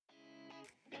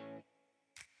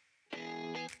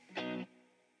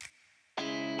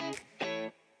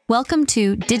Welcome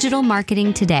to Digital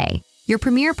Marketing Today, your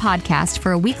premier podcast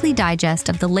for a weekly digest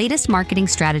of the latest marketing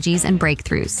strategies and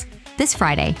breakthroughs. This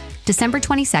Friday, December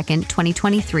 22nd,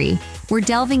 2023, we're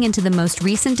delving into the most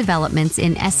recent developments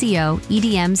in SEO,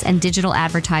 EDMs, and digital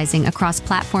advertising across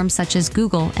platforms such as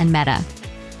Google and Meta.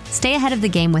 Stay ahead of the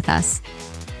game with us.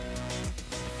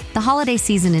 The holiday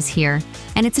season is here,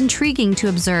 and it's intriguing to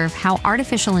observe how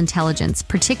artificial intelligence,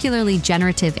 particularly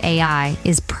generative AI,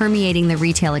 is permeating the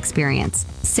retail experience.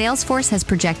 Salesforce has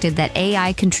projected that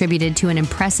AI contributed to an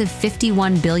impressive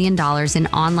 $51 billion in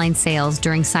online sales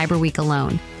during Cyber Week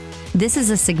alone. This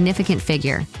is a significant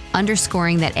figure,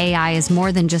 underscoring that AI is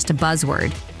more than just a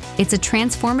buzzword. It's a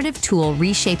transformative tool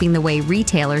reshaping the way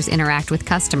retailers interact with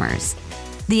customers.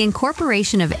 The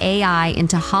incorporation of AI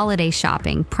into holiday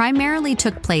shopping primarily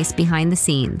took place behind the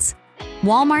scenes.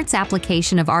 Walmart's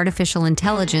application of artificial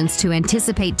intelligence to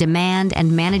anticipate demand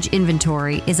and manage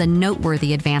inventory is a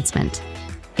noteworthy advancement.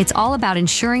 It's all about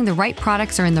ensuring the right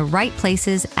products are in the right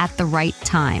places at the right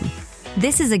time.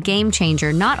 This is a game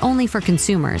changer not only for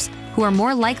consumers, who are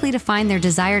more likely to find their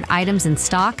desired items in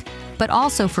stock, but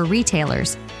also for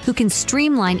retailers, who can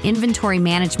streamline inventory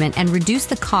management and reduce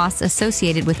the costs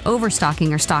associated with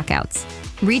overstocking or stockouts.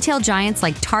 Retail giants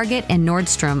like Target and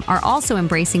Nordstrom are also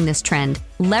embracing this trend,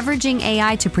 leveraging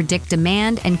AI to predict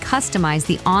demand and customize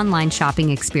the online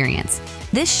shopping experience.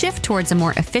 This shift towards a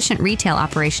more efficient retail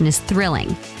operation is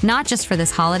thrilling, not just for this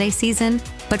holiday season,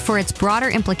 but for its broader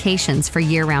implications for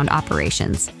year-round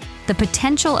operations. The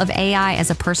potential of AI as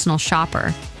a personal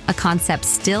shopper, a concept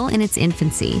still in its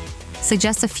infancy,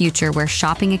 suggests a future where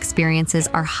shopping experiences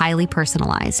are highly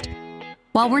personalized.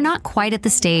 While we're not quite at the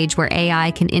stage where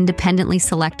AI can independently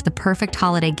select the perfect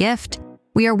holiday gift,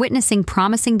 we are witnessing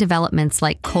promising developments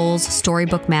like Kohl's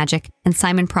Storybook Magic and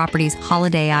Simon Property's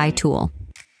Holiday AI tool.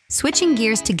 Switching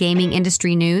gears to gaming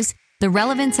industry news, the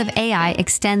relevance of AI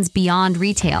extends beyond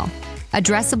retail.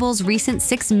 Addressable's recent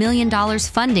 $6 million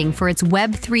funding for its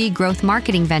Web3 growth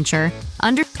marketing venture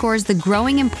underscores the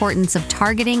growing importance of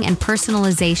targeting and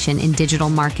personalization in digital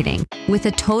marketing. With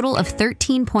a total of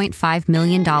 $13.5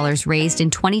 million raised in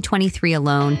 2023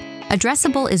 alone,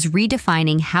 Addressable is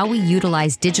redefining how we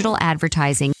utilize digital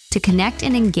advertising to connect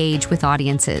and engage with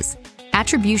audiences.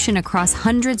 Attribution across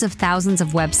hundreds of thousands of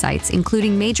websites,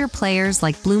 including major players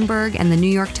like Bloomberg and the New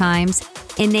York Times,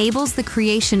 enables the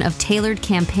creation of tailored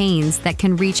campaigns that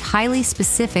can reach highly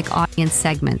specific audience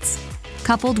segments.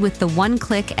 Coupled with the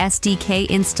one-click SDK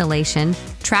installation,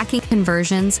 tracking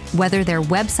conversions, whether they're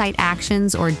website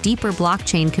actions or deeper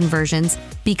blockchain conversions,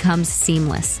 becomes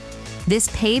seamless. This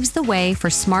paves the way for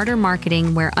smarter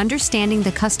marketing where understanding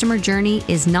the customer journey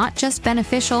is not just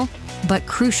beneficial, but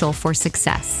crucial for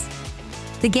success.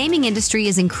 The gaming industry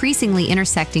is increasingly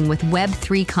intersecting with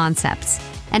Web3 concepts,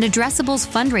 and Addressable's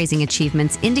fundraising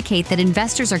achievements indicate that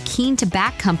investors are keen to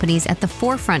back companies at the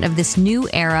forefront of this new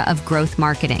era of growth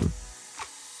marketing.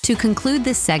 To conclude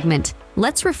this segment,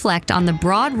 let's reflect on the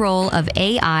broad role of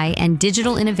AI and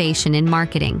digital innovation in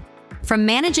marketing. From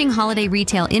managing holiday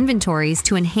retail inventories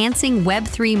to enhancing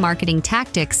Web3 marketing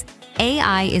tactics,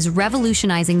 AI is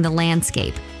revolutionizing the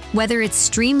landscape. Whether it's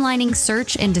streamlining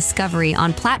search and discovery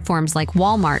on platforms like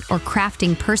Walmart or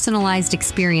crafting personalized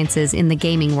experiences in the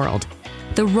gaming world,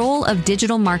 the role of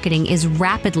digital marketing is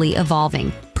rapidly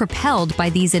evolving, propelled by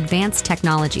these advanced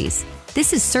technologies.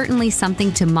 This is certainly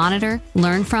something to monitor,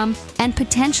 learn from, and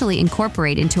potentially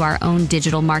incorporate into our own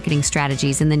digital marketing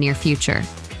strategies in the near future.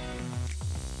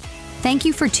 Thank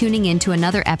you for tuning in to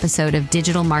another episode of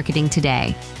Digital Marketing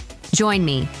Today. Join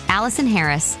me, Allison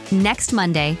Harris, next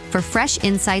Monday for fresh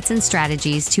insights and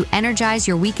strategies to energize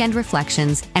your weekend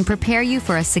reflections and prepare you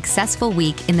for a successful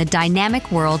week in the dynamic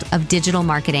world of digital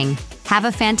marketing. Have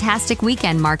a fantastic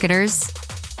weekend, marketers!